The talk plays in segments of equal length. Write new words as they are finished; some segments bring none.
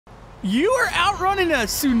You are outrunning a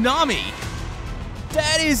tsunami.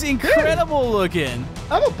 That is incredible looking.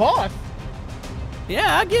 I'm a boss.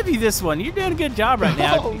 Yeah, I'll give you this one. You're doing a good job right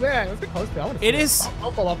now. Oh man, let's get close to it. It is.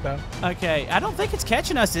 I'll pull up though. Okay, I don't think it's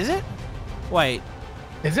catching us, is it? Wait.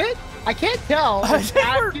 Is it? I can't tell. Oh, no,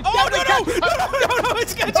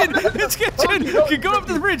 it's catching. It's catching. Okay, go up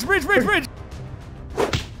to the bridge.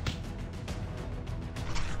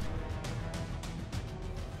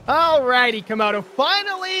 Alrighty, Camodo.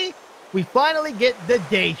 We finally get the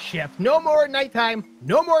day shift. No more nighttime.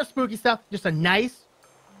 No more spooky stuff. Just a nice,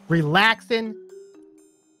 relaxing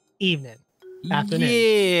afternoon.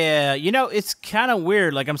 Yeah, you know, it's kind of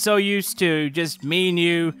weird. Like, I'm so used to just me and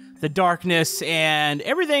you, the darkness, and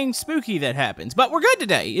everything spooky that happens. But we're good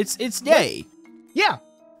today. It's day. Yeah.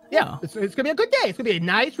 It's going to be a good day. It's going to be a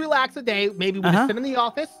nice, relaxing day. Maybe we just sit in the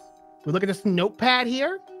office. We look at this notepad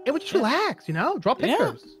here, and we just relax, you know? Draw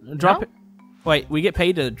pictures. Yeah. Wait, we get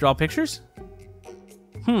paid to draw pictures?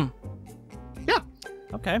 Yeah.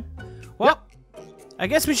 Okay. Well, I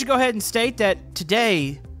guess we should go ahead and state that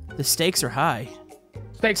today the stakes are high.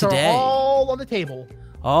 Stakes are all on the table.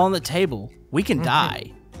 All on the table. We can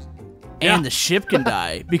die. And the ship can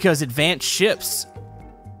die because advanced ships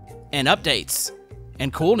and updates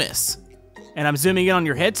and coolness. And I'm zooming in on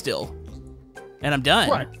your head still. And I'm done.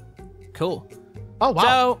 What? Cool. Oh,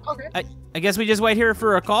 wow. So, I guess we just wait here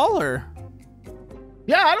for a call, or?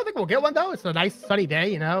 Yeah, I don't think we'll get one, though. It's a nice sunny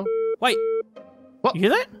day, you know? Wait. What? You hear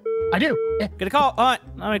that? I do. Yeah. Get a call. All right.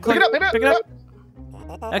 Let me click. Pick it up.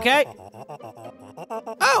 Okay.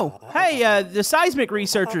 Oh, hey, the seismic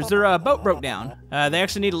researchers, their boat broke down. They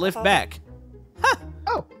actually need a lift back. Huh.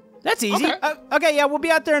 Oh. That's easy. Okay. Okay, yeah, we'll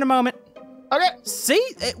be out there in a moment. Okay. See?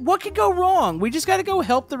 What could go wrong? We just got to go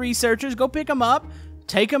help the researchers, go pick them up,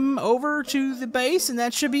 take them over to the base, and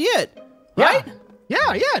that should be it. Right?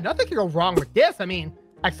 Yeah. Nothing could go wrong with this. I mean,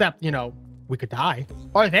 except, you know, we could die.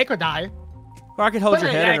 Or they could die. Or I could hold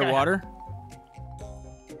your head underwater.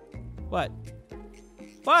 What?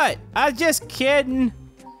 What? I was just kidding.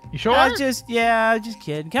 You sure? Just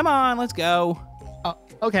kidding. Come on, let's go.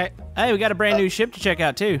 Okay. Hey, we got a brand new ship to check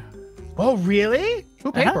out, too. Oh, really?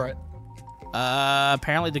 Who paid for it?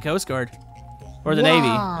 Apparently the Coast Guard. Or the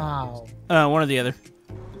Wow. Navy. One or the other.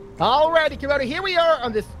 Alrighty, Camodo. Here we are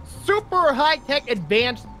on this super high-tech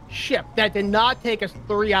advanced ship that did not take us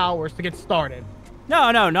 3 hours to get started.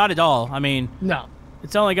 No, not at all. I mean, no.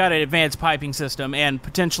 It's only got an advanced piping system and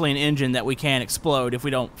potentially an engine that we can explode if we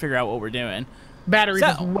don't figure out what we're doing. Batteries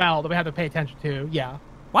as well that we have to pay attention to, yeah.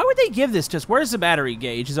 Why would they give this to us? Where's the battery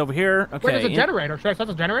gauge? Is over here? Okay. Where's the generator? Should I start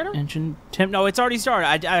the generator? Engine temp. No, it's already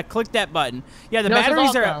started. I clicked that button. Yeah, the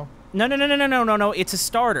batteries are... No. It's a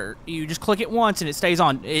starter. You just click it once and it stays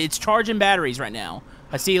on. It's charging batteries right now.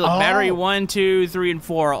 I see battery 1, 2, 3, and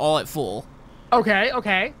 4 all at full. Okay. All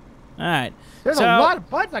right. There's a lot of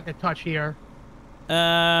buttons I can touch here.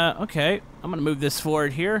 Okay. I'm going to move this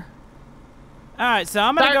forward here. All right, so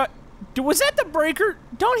I'm going to go... Was that the breaker?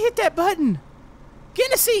 Don't hit that button. Get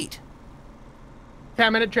in a seat.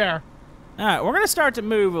 10-minute chair. All right, we're going to start to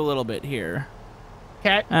move a little bit here.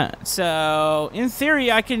 Okay. So, in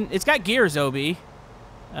theory, I can... It's got gears, OB. What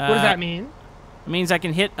does that mean? It means I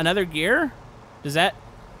can hit another gear. Does that...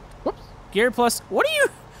 Whoops. Gear plus... What are you...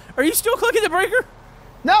 Are you still clicking the breaker?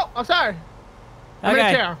 No, I'm sorry. I'm in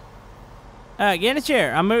a chair. Get in a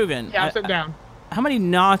chair. I'm moving. Yeah, I'm sitting down. How many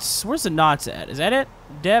knots? Where's the knots at? Is that it?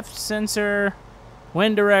 Depth sensor,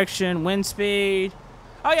 wind direction, wind speed.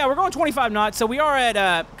 Oh, yeah, we're going 25 knots. So we are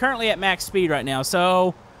at currently at max speed right now.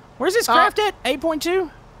 So where's this craft at?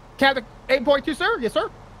 8.2? Captain, 8.2, sir? Yes, sir.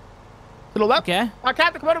 To the left. Okay.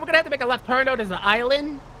 Captain, we're going to have to make a left turn, though. There's an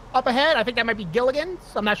island up ahead. I think that might be Gilligan's.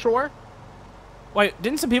 I'm not sure. Wait,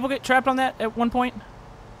 didn't some people get trapped on that at one point?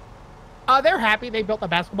 They're happy. They built a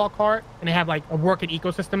basketball court, and they have, like, a working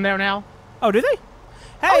ecosystem there now. Oh, do they?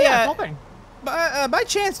 Hey, oh, yeah, whole thing. By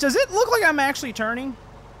chance, does it look like I'm actually turning?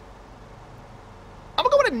 I'm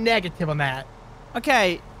going to go with a negative on that.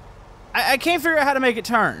 Okay. I can't figure out how to make it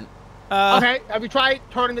turn. Okay, have you tried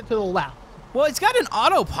turning it to the left? Well, it's got an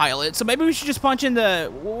autopilot, so maybe we should just punch in the...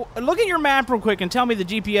 Look at your map real quick and tell me the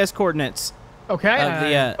GPS coordinates.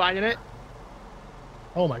 Okay, finding it.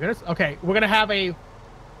 Oh, my goodness. Okay, we're going to have a...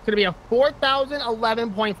 It's going to be a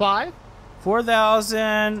 4,011.5.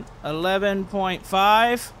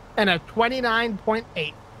 4,011.5. And a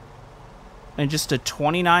 29.8. And just a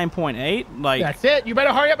 29.8? Like... That's it. You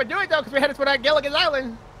better hurry up and do it, though, because we're headed to that Gilligan's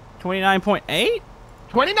Island. 29.8?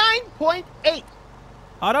 29.8.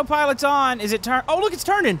 Autopilot's on. Is it turn? Oh, look, it's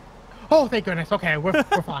turning. Oh, thank goodness. Okay, we're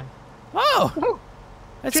fine. Oh,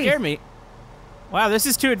 that scared me. Wow, this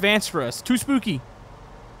is too advanced for us. Too spooky.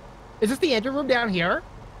 Is this the engine room down here?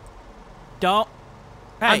 Don't.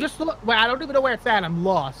 Hey, I just wait, I don't even know where it's at. I'm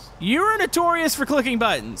lost. you're notorious for clicking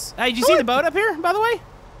buttons. Hey, did you see the boat up here, by the way?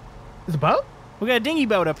 There's a boat? We got a dinghy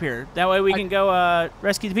boat up here. That way we can go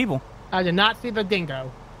rescue the people. I did not see the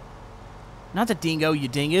dingo. Not the dingo, you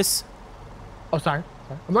dingus. Oh, sorry.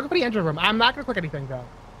 I'm looking for the engine room. I'm not going to click anything, though.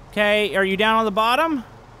 Okay, are you down on the bottom?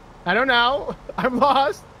 I don't know. I'm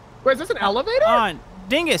lost. Wait, is this an elevator? On.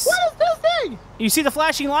 Dingus. What is this thing? You see the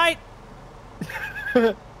flashing light?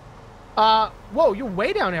 Whoa, you're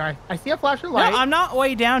way down there. I see a flashing light. No, I'm not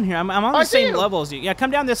way down here. I'm on the same level as you. Yeah,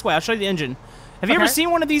 come down this way. I'll show you the engine. Have you ever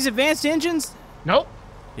seen one of these advanced engines? Nope.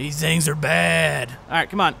 These things are bad. All right,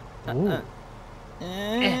 come on.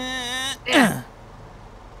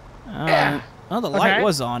 Oh, the light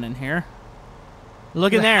was on in here.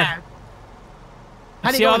 Look in there.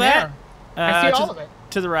 How do you see go all in that? there? I see all of it.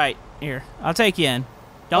 To the right. Here, I'll take you in.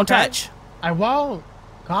 Don't touch. I won't.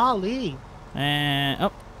 Golly. And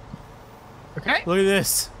Okay. look at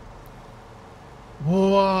this.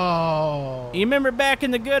 Whoa. You remember back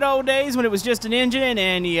in the good old days when it was just an engine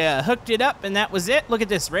and you hooked it up and that was it? Look at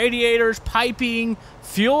this. Radiators, piping,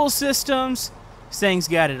 fuel systems. This thing's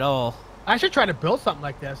got it all. I should try to build something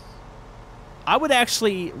like this. I would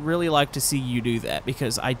actually really like to see you do that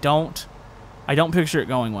because I don't picture it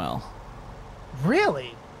going well.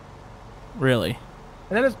 Really? Really.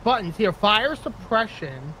 And then there's buttons here. Fire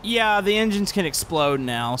suppression. Yeah, the engines can explode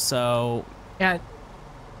now, so... And...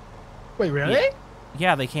 Wait, really?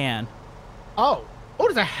 Yeah, they can. Oh. Oh,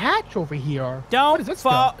 there's a hatch over here.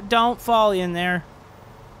 Don't fall in there.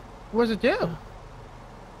 What does it do?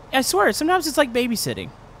 I swear, sometimes it's like babysitting.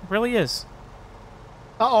 It really is.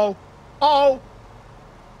 Uh-oh. Uh-oh.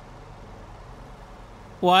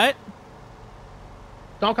 What?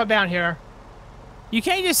 Don't come down here. You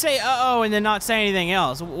can't just say uh-oh and then not say anything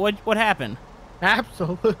else. What happened?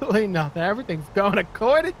 Absolutely nothing. Everything's going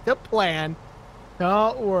according to plan.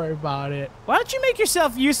 Don't worry about it. Why don't you make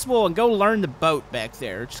yourself useful and go learn the boat back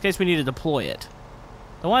there, just in case we need to deploy it?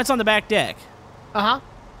 The one that's on the back deck. Uh-huh.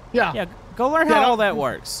 Yeah. Yeah, go learn how all that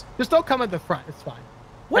works. Just don't come at the front. It's fine.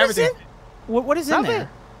 What is it? What is in there?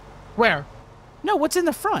 Where? No, what's in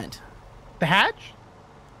the front? The hatch?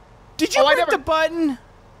 Did you break the button?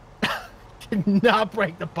 Did not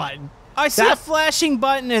break the button. I see a flashing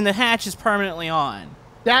button and the hatch is permanently on.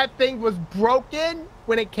 That thing was broken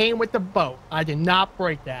when it came with the boat. I did not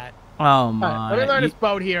break that. Oh my. Right, let me learn this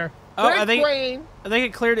boat here. Oh, I think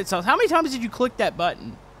it cleared itself. How many times did you click that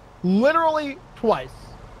button? Literally twice.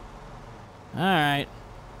 All right.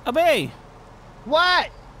 Obey. What?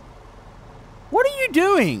 What are you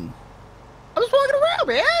doing? I'm just walking around,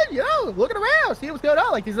 man. You know, looking around, seeing what's going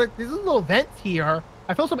on. Like these little vents here.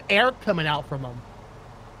 I feel some air coming out from them.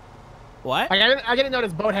 What? Like, I didn't know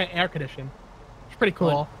this boat had air conditioning. It's pretty cool.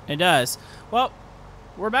 Well, it does. Well,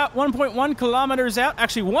 we're about 1.1 kilometers out.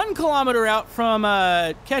 Actually, 1 kilometer out from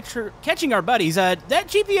catching our buddies. That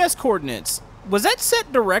GPS coordinates, was that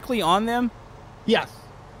set directly on them? Yes.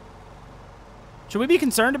 Should we be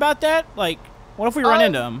concerned about that? Like, what if we run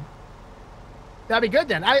into them? That'd be good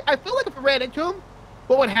then. I feel like if we ran into them,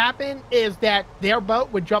 what would happen is that their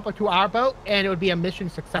boat would jump into our boat, and it would be a mission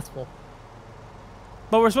successful.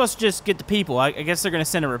 But we're supposed to just get the people. I guess they're going to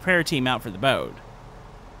send a repair team out for the boat.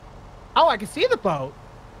 Oh, I can see the boat.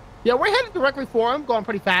 Yeah, we're headed directly for them, going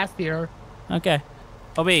pretty fast here. Okay.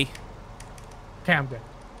 OB. Okay, I'm good.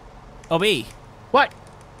 OB. What?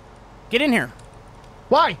 Get in here.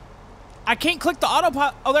 Why? I can't click the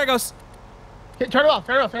autopilot. Oh, there it goes. Turn it off,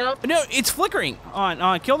 turn it off, turn it off. No, it's flickering.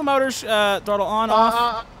 On. Kill the motors. Throttle on,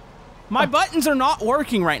 off. My buttons are not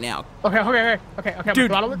working right now. Okay. Dude.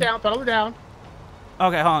 Throttle it down, throttle it down.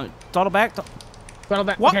 Okay, hold on. Throttle back. Throttle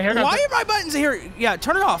back. What? Okay, here Why are my buttons here? Yeah,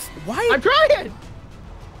 turn it off. Why? I'm trying.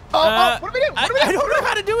 What do we do? I don't know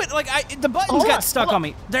how to do it. Like, the buttons got stuck on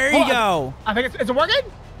me. There you go. I think is it working?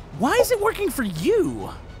 Why is it working for you?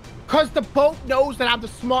 Because the boat knows that I'm the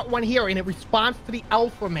smart one here, and it responds to the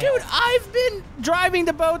alpha male. Dude, I've been driving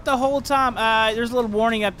the boat the whole time. There's a little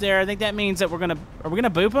warning up there. I think that means that are we gonna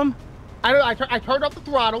boop him? I don't know. I turned off the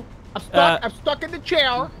throttle. I'm stuck. I'm stuck in the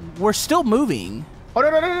chair. We're still moving. Oh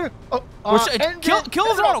no! Kill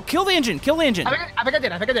the throttle. Kill the engine. Kill the engine. I think I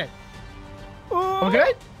did. Are we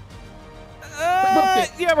good?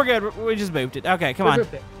 Yeah, we're good. We just booped it. Okay, come on.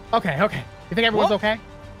 Okay. You think everyone's okay?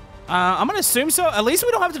 I'm gonna assume so. At least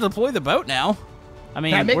we don't have to deploy the boat now. I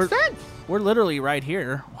mean, that makes sense. We're literally right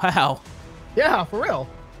here. Wow. Yeah, for real.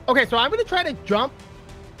 Okay, so I'm gonna try to jump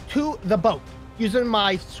to the boat using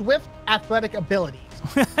my swift athletic abilities.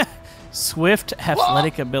 Swift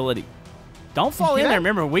athletic ability. Don't fall in there.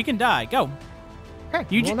 Remember, we can die. Go. Okay.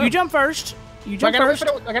 You jump first. You So I jump gotta,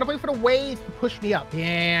 first. I gotta wait for the waves to push me up.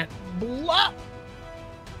 And blah.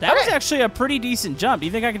 That was Okay. actually a pretty decent jump. Do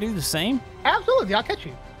you think I can do the same? Absolutely, I'll catch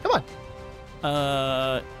you. Come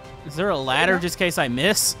on. Is there a ladder just in case I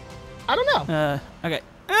miss? I don't know. Okay.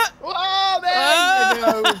 Oh, there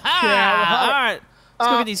you go. All right.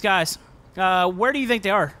 Let's go get these guys. Where do you think they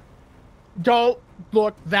are? Don't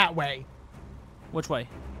look that way. Which way?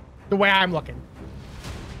 The way I'm looking.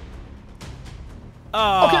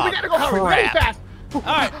 Oh, Okay, we gotta go hurry. Very crap. fast. All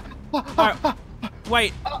right. All right.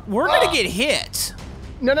 Wait, we're gonna get hit.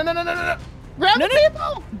 No. Grab No, the no.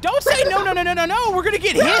 people. Don't say no. We're gonna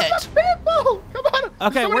get Grab hit. the people. Come on.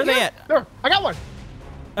 Okay, where are they at? There, I got one.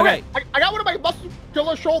 Okay. I got one of my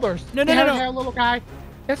muscular shoulders. No. Hey, little guy.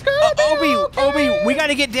 It's good. Obi, we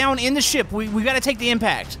gotta get down in the ship. We gotta take the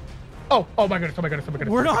impact. Oh my goodness.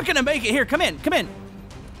 We're not gonna make it. Here, come in.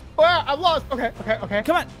 Oh, I'm lost. Okay.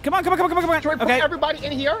 Come on. Should we put Okay. everybody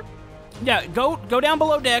in here? Yeah, go down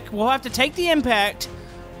below deck. We'll have to take the impact,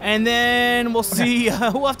 and then we'll see.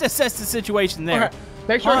 We'll have to assess the situation there. Okay.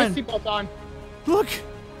 Make sure his seatbelt's on. Look.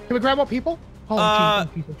 Can we grab more people? Geez.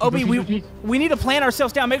 Obi, we need to plan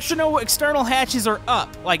ourselves down. Make sure no external hatches are up.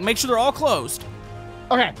 Like, make sure they're all closed.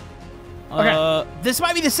 Okay. This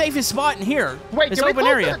might be the safest spot in here. Wait, this did we open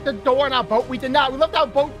close area. the door on our boat? We did not. We left our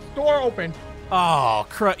boat door open. Oh,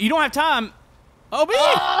 crap. You don't have time. Obi! Okay,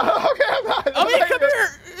 I'm not. Obi, come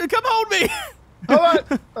here. Come hold me. Hold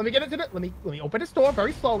on. Let me get into the. Let me open this door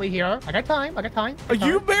very slowly here. I got time.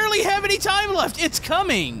 You barely have any time left. It's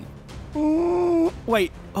coming. Ooh.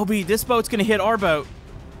 Wait, Obi, this boat's going to hit our boat.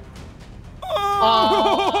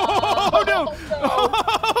 Oh, no.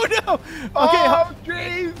 Oh, no. Okay. Oh,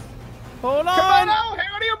 jeez. Hold on. Come on now.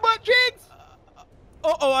 Hang on to your butt cheeks.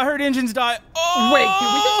 Oh, I heard engines die. Oh. Wait,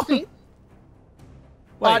 did we just sink?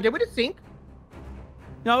 Wait. Did we just sink?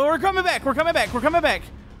 No, we're coming back.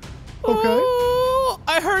 Okay. Ooh,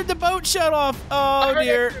 I heard the boat shut off. Oh,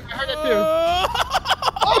 dear. I heard that too.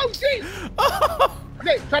 Oh, jeez.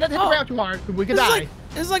 Okay, try not to hit the ground too hard, because we could die.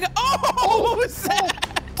 It's like what was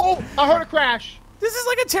that? Oh, I heard a crash. This is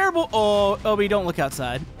like a terrible. Oh, Obi, don't look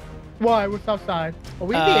outside. Why? What's outside? Are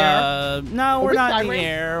we in the air? No, we're we not in the sideways?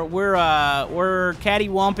 air. We're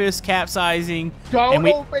cattywampus capsizing. Don't and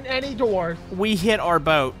open any doors. We hit our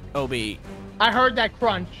boat, Obi. I heard that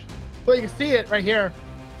crunch. Well, you can see it right here.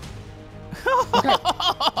 Okay.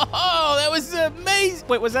 Oh, that was amazing.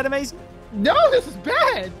 Wait, was that amazing? No, this is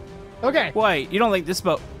bad. Okay. Wait, you don't think this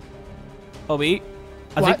boat, Obi?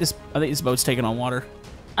 I think this boat's taking on water.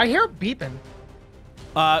 I hear it beeping.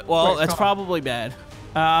 Well, Wait, that's stop. probably bad.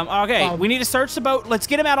 Okay, we need to search the boat. Let's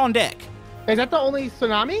get him out on deck. Is that the only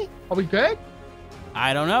tsunami? Are we good?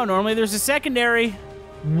 I don't know. Normally there's a secondary.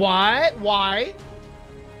 What? Why?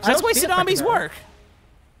 That's the way see a tsunamis secondary. work.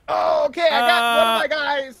 Oh, okay. I got one of my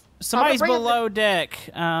guys. Somebody's bring it below deck.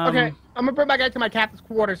 Okay, I'm gonna bring my guy to my captain's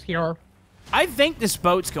quarters here. I think this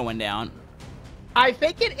boat's going down. I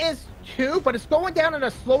think it is too, but it's going down at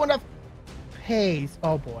a slow enough pace.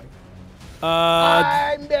 Oh boy.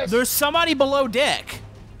 I missed. There's somebody below deck.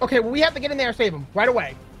 Okay, well, we have to get in there and save him right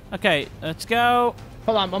away. Okay, let's go.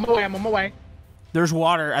 Hold on, I'm on my way. There's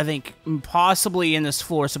water, I think, possibly in this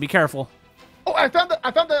floor, so be careful. Oh, I found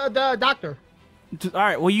the doctor. All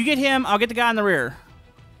right, well, you get him. I'll get the guy in the rear.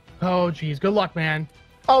 Oh, geez, good luck, man.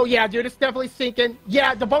 Oh yeah, dude, it's definitely sinking.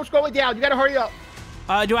 Yeah, the boat's going down. You gotta hurry up.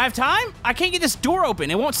 Do I have time? I can't get this door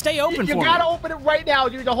open. It won't stay open for me. You gotta open it right now,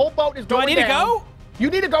 dude. The whole boat is going down. Do I need to go? You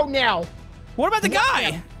need to go now. What about the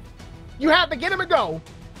guy? You have to get him and go.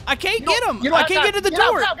 I can't get him. You I can't get to the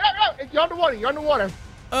door. Get out. You're underwater. You're underwater.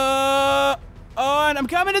 And I'm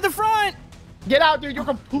coming to the front. Get out, dude. You're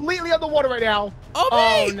completely underwater right now.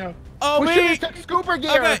 Oh, me. No. Oh, we me. should have took scuba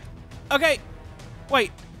gear. Okay.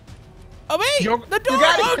 Wait. Oh, me. The door. You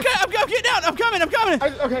got it. Okay, I'm getting out. I'm coming.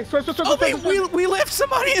 Okay, so. We left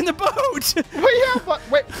somebody in the boat. Well, yeah, but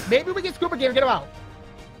wait. Maybe we get scuba gear and get him out.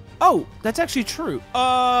 Oh, that's actually true.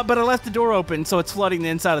 But I left the door open, so it's flooding the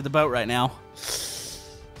inside of the boat right now.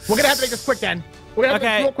 We're gonna have to make this quick then. We're gonna have to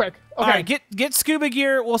make this real quick. Okay. All right, get scuba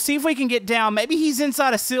gear. We'll see if we can get down. Maybe he's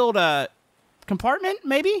inside a sealed compartment,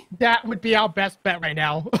 maybe? That would be our best bet right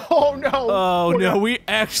now. Oh, no. Oh, no. We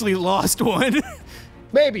actually lost one.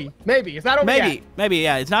 Maybe. It's not over yet. Maybe,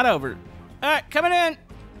 yeah. It's not over. All right, coming in.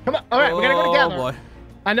 Come on. All right, we gotta go together. Oh, boy.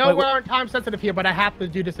 I know we're time sensitive here, but I have to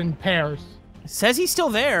do this in pairs. It says he's still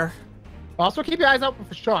there. Also, keep your eyes open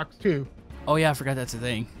for sharks, too. Oh, yeah, I forgot that's a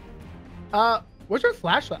thing. Where's your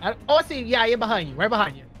flashlight? I see. Yeah, you're behind you. Right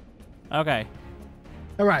behind you. Okay.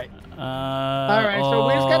 All right. All right, so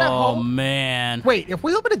we're just gonna hope. Oh, man. Wait, if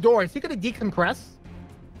we open the door, is he gonna decompress?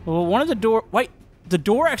 Well, one of the door... Wait, the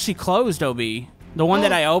door actually closed, OB. The one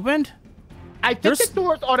that I opened? I think the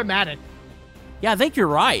door's automatic. Yeah, I think you're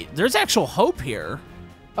right. There's actual hope here.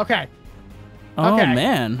 Okay. Oh, okay.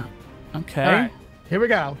 man. Okay. All right. Here we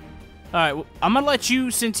go. All right. Well, I'm going to let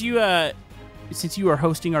you, since you are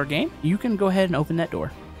hosting our game, you can go ahead and open that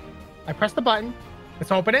door. I press the button.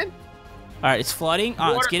 It's opening. All right. It's flooding.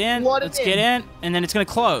 Let's get in. Let's get in. And then it's going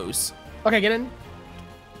to close. Okay, get in.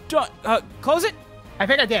 Close it. I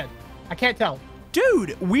think I did. I can't tell.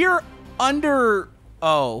 Dude, we're under...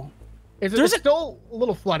 Oh. There's still a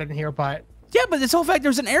little flooded in here, but... Yeah, but this whole fact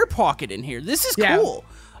there's an air pocket in here. This is cool.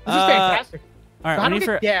 This is fantastic. All right, so how do we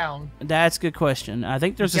get down? That's a good question. I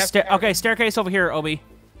think there's a staircase over here, Obi.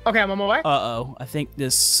 Okay, I'm on my way. Uh-oh. I think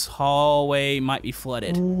this hallway might be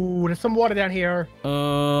flooded. Ooh, there's some water down here.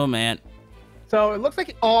 Oh, man. So it looks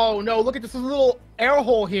like... Oh, no, look at this little air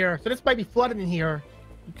hole here. So this might be flooded in here.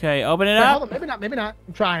 Okay, open it up. Hold on, maybe not, maybe not.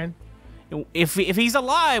 I'm trying. If he's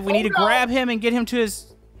alive, we need to grab him and get him to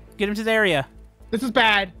the area. This is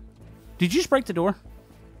bad. Did you just break the door?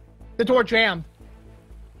 The door jammed.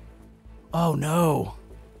 Oh, no.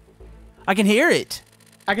 I can hear it.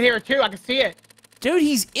 I can hear it, too. I can see it. Dude,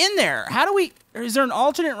 he's in there. How do we... Is there an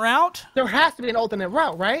alternate route? There has to be an alternate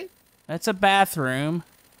route, right? That's a bathroom.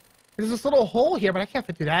 There's this little hole here, but I can't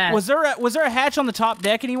fit through that. Was there a hatch on the top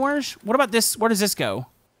deck anywhere? What about this? Where does this go?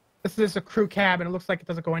 This is a crew cabin. It looks like it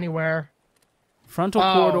doesn't go anywhere. Frontal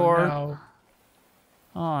corridor. No.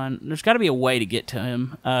 On. There's got to be a way to get to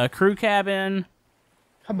him. Crew cabin.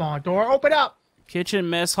 Come on, door, open up. Kitchen,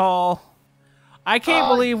 mess hall. I can't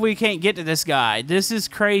believe we can't get to this guy. This is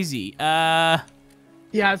crazy. Yeah,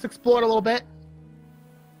 let's explore it a little bit.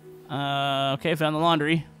 Okay, found the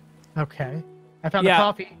laundry. Okay. I found the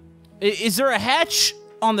coffee. Is there a hatch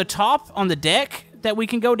on the top, on the deck, that we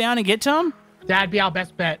can go down and get to him? That'd be our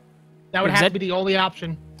best bet. That would have to be the only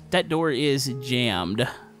option. That door is jammed.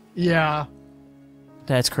 Yeah.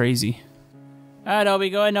 That's crazy. All right, Obi,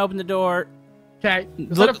 go ahead and open the door. Okay.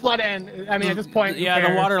 Let it flood in. I mean, at this point. Yeah,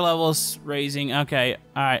 the water level's raising. Okay.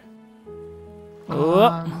 All right.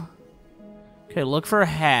 Okay, look for a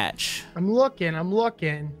hatch. I'm looking. I'm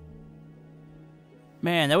looking.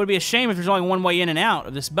 Man, that would be a shame if there's only one way in and out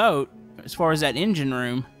of this boat as far as that engine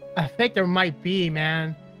room. I think there might be,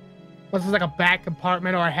 man. This is like a back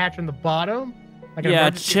compartment or a hatch on the bottom. Like an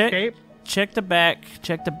emergency escape. Check the back.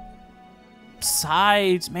 Check the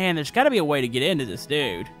sides. Man, there's got to be a way to get into this,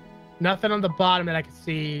 dude. Nothing on the bottom that I can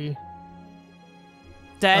see.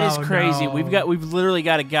 That is crazy. No. We've literally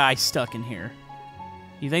got a guy stuck in here.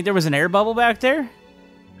 You think there was an air bubble back there?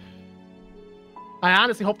 I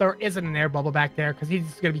honestly hope there isn't an air bubble back there because he's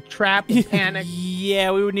going to be trapped and panicked.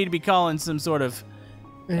 Yeah, we would need to be calling some sort of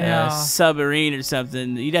submarine or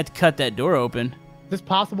something. You'd have to cut that door open. Is this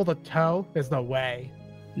possible to tow? There's no way.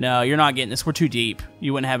 No, you're not getting this. We're too deep.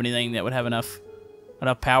 You wouldn't have anything that would have enough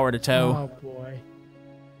power to tow. Oh, boy.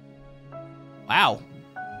 Wow.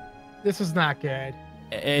 This is not good.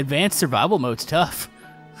 Advanced survival mode's tough.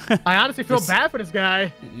 I honestly feel bad for this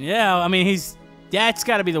guy. Yeah, I mean, that's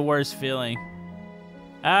got to be the worst feeling.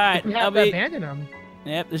 All right, we have to abandon him.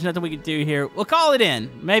 Yep, there's nothing we can do here. We'll call it in.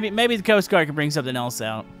 Maybe the Coast Guard can bring something else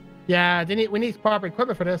out. Yeah, we need proper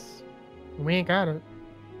equipment for this. We ain't got it.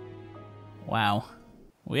 Wow.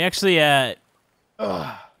 We actually,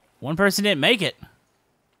 one person didn't make it.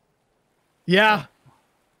 Yeah.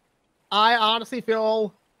 I honestly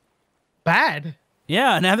feel bad.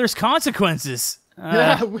 Yeah, now there's consequences.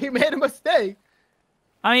 Yeah, we made a mistake.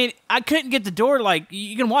 I mean, I couldn't get the door, like,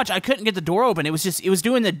 you can watch, I couldn't get the door open. It was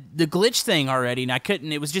doing the glitch thing already,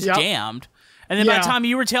 and it was just jammed. And then by the time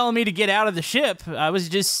you were telling me to get out of the ship, I was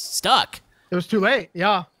just stuck. It was too late.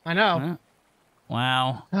 Yeah, I know.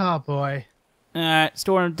 Wow. Oh, boy. All right,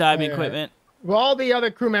 storing diving equipment. Well, all the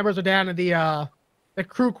other crew members are down in the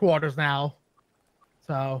crew quarters now.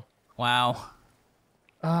 So. Wow.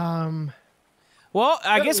 Well,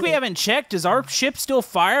 I guess we haven't checked. Does our ship still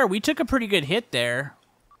fire? We took a pretty good hit there.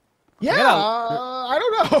 Yeah, I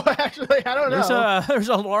don't know. Actually, I don't know. There's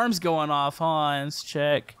alarms going off. Hold on, let's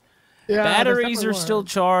check. Yeah, batteries are still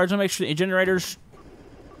charged. I'll make sure the generators.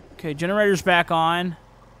 Okay, generators back on.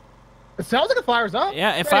 It sounds like it fires up.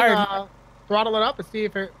 Yeah, it fired. Throttle it up and see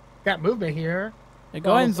if it got movement here.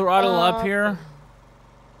 Go ahead and throttle up here.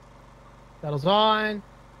 Throttle's on.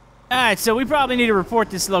 All right, so we probably need to report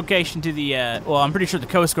this location to the. Well, I'm pretty sure the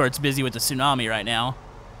Coast Guard's busy with the tsunami right now.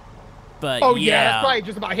 But yeah, that's probably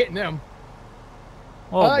just about hitting them.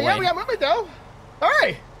 Oh boy. Yeah, we got movement though. All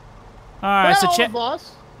right. All right, so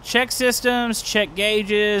check systems, check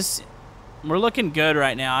gauges. We're looking good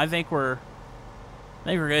right now. I think we're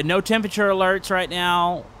good. No temperature alerts right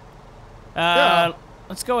now.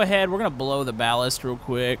 Let's go ahead. We're gonna blow the ballast real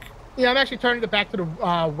quick. Yeah, I'm actually turning it back to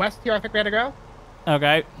the west here. I think we had to go.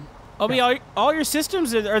 Okay. Obi, all your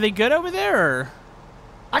systems, are they good over there? Or?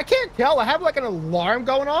 I can't tell. I have like an alarm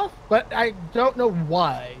going off, but I don't know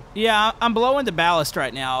why. Yeah, I'm blowing the ballast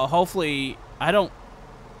right now. Hopefully, I don't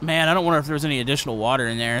wonder if there's any additional water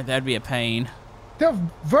in there. That'd be a pain. There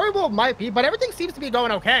very well might be, but everything seems to be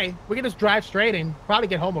going okay. We can just drive straight and probably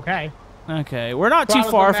get home okay. Okay, we're not too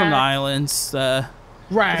far from the islands.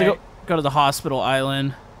 Right. Go to the hospital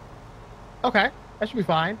island. Okay, that should be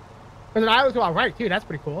fine. There's an island to our right, too. That's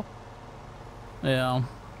pretty cool. Yeah.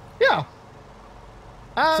 Yeah.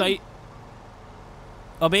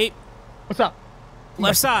 Obi. What's up?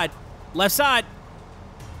 Left side. Left side.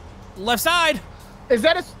 Left side. Is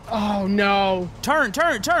that a... Oh, no. Turn.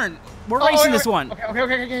 We're racing this one.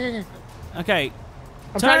 Okay. Okay.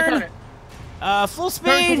 I'm trying to turn it. Full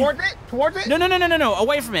speed. Turn towards it? No.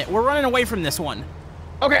 Away from it. We're running away from this one.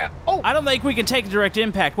 Okay. Oh. I don't think we can take direct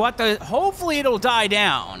impact. Hopefully it'll die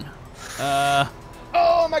down. Oh,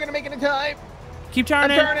 am I going to make it in time? Keep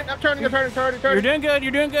turning. I'm turning. You're doing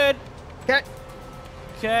good. Okay.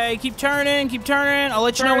 Okay, keep turning. I'll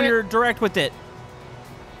let you know when you're direct with it.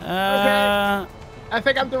 Okay. I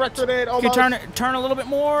think I'm direct with it almost. Okay, turn a little bit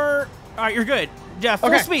more. All right, you're good. Yeah,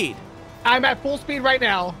 full speed. I'm at full speed right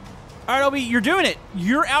now. All right, Obi, you're doing it.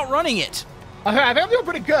 You're outrunning it. Okay, I think I'm doing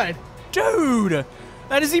pretty good. Dude,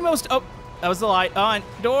 that is the most... Oh, that was the light. On.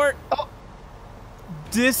 Door. Oh.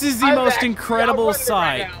 This is the most incredible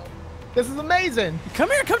sight. Right, this is amazing. Come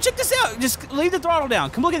here. Come check this out. Just leave the throttle down.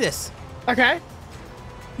 Come look at this. Okay.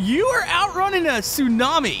 You are outrunning a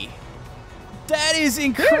tsunami. That is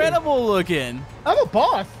incredible looking. I'm a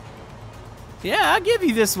boss. Yeah, I'll give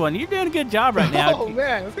you this one. You're doing a good job right now. Oh,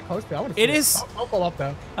 man. Let's get close to it. I want to see it. Is. I'll pull up,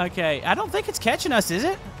 though. Okay. I don't think it's catching us, is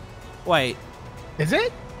it? Wait. Is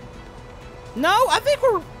it? No, I think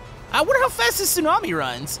we're... I wonder how fast this tsunami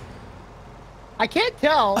runs. I can't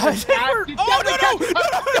tell. I think we're... Oh, no.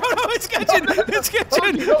 It's catching.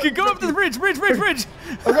 Okay, go up to the bridge.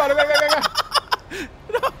 Oh, God.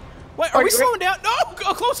 No. Wait, are we slowing down? No,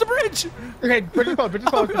 go close the bridge. Okay, bridge is closed.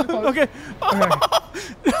 Okay. I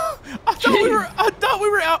thought we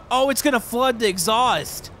were out. Oh, it's gonna flood the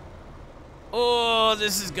exhaust. Oh,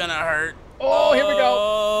 this is gonna hurt. Oh, here we go.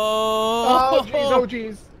 Oh,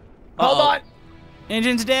 jeez. Hold on.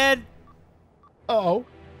 Engine's dead. Uh-oh.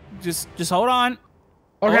 Just hold on.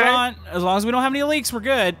 Okay. Hold on. As long as we don't have any leaks, we're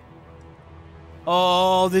good.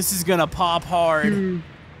 Oh, this is gonna pop hard.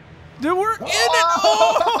 Dude, we're in it.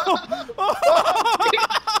 Oh!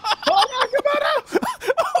 Hold on, Camodo.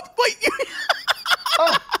 Oh, wait.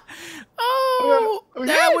 Oh,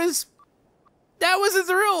 that was a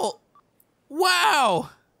thrill. Wow.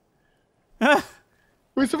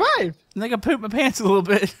 We survived. I think I pooped my pants a little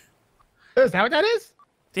bit. Is that what that is?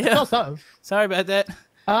 Yeah. Sorry about that.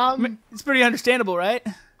 It's pretty understandable, right?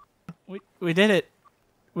 We did it.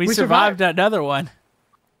 We survived another one.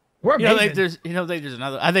 We're amazing. You don't think there's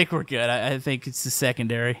another? I think we're good. I think it's the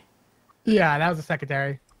secondary. Yeah, that was the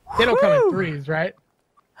secondary. They don't come in threes, right?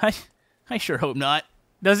 I sure hope not.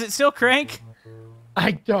 Does it still crank?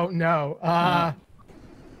 I don't know.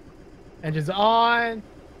 Engines on.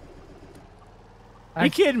 Are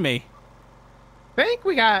you kidding me? Think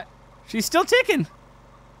we got... She's still ticking.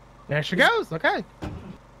 There she goes. Okay.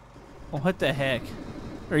 Well, what the heck?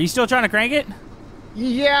 Are you still trying to crank it?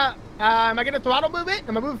 Yeah. Am I going to throttle move it?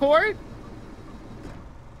 Am I moving forward?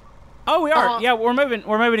 Oh, we are. Yeah, we're moving.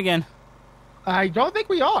 We're moving again. I don't think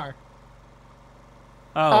we are.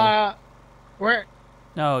 Oh. Where?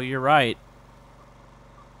 No, you're right.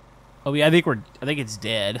 Oh, yeah, I think it's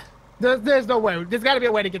dead. There's no way. There's got to be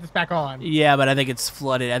a way to get this back on. Yeah, but I think it's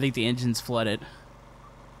flooded. I think the engine's flooded.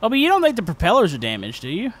 Oh, but you don't think the propellers are damaged, do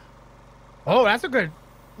you? Oh, that's a good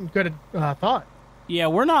thought. Yeah,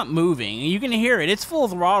 we're not moving. You can hear it. It's full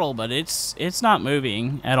throttle, but it's not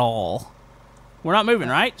moving at all. We're not moving,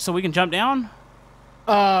 right? So we can jump down?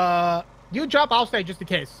 You jump, I'll stay just in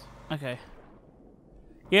case. Okay.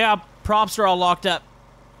 Yeah, props are all locked up.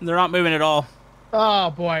 They're not moving at all. Oh,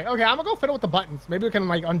 boy. Okay, I'm going to go fiddle with the buttons. Maybe we can,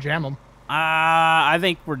 like, unjam them. I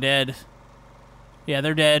think we're dead. Yeah,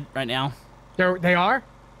 they're dead right now. They are?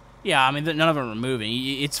 Yeah, I mean, none of them are moving.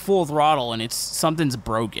 It's full throttle, and something's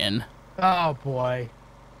broken. Oh, boy.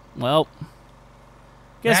 Well,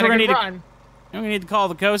 guess we're gonna need to call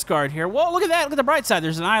the Coast Guard here. Whoa, look at that. Look at the bright side.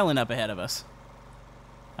 There's an island up ahead of us.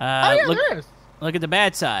 Oh, yeah, there is. Look at the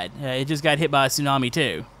bad side. It just got hit by a tsunami,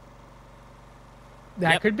 too.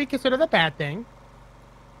 That could be considered a bad thing.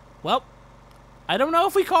 Well, I don't know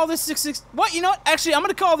if we call this success. What? You know what? Actually, I'm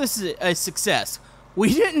going to call this a success.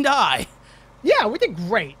 We didn't die. Yeah, we did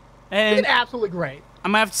great. And we did absolutely great.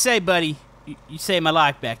 I'm going to have to say, buddy, You saved my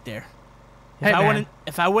life back there. Hey, man.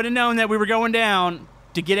 If I would have known that we were going down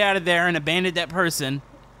to get out of there and abandon that person,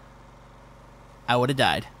 I would have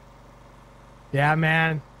died. Yeah,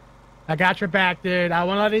 man. I got your back, dude. I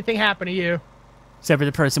won't let anything happen to you. Except for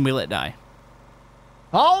the person we let die.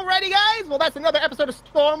 Alrighty, guys. Well, that's another episode of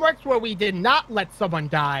Stormworks where we did not let someone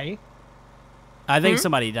die. I think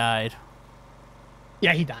somebody died.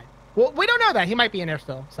 Yeah, he died. Well, we don't know that. He might be in there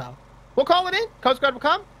still, so. We'll call it in. Coast Guard will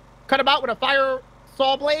come, cut him out with a fire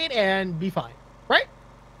saw blade, and be fine. Right?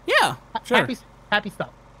 Yeah, sure. Happy stuff. Happy stuff.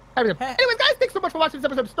 Anyways, guys, thanks so much for watching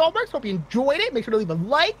this episode of Stormworks. Hope you enjoyed it. Make sure to leave a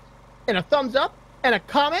like, and a thumbs up, and a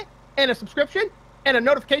comment, and a subscription, and a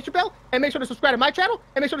notification bell, and make sure to subscribe to my channel,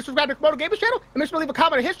 and make sure to subscribe to Camodo Gamer's channel, and make sure to leave a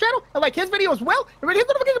comment on his channel, and like his video as well, and ring his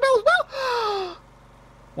notification bell as well.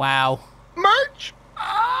 Wow. Merch.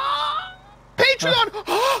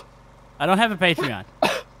 Patreon. I don't have a Patreon.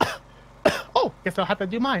 Oh, guess I'll have to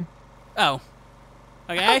do mine. Oh.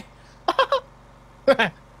 Okay.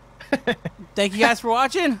 Thank you guys for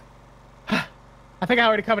watching. I think I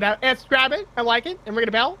already covered out. And subscribe it, and like it, and ring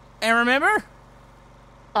the bell. And remember,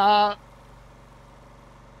 I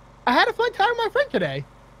had a fun time with my friend today.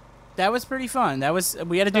 that was pretty fun.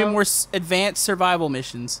 We had to do more advanced survival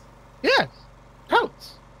missions. Yes.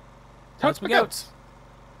 Totes. Totes for goats.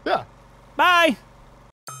 Yeah. Bye.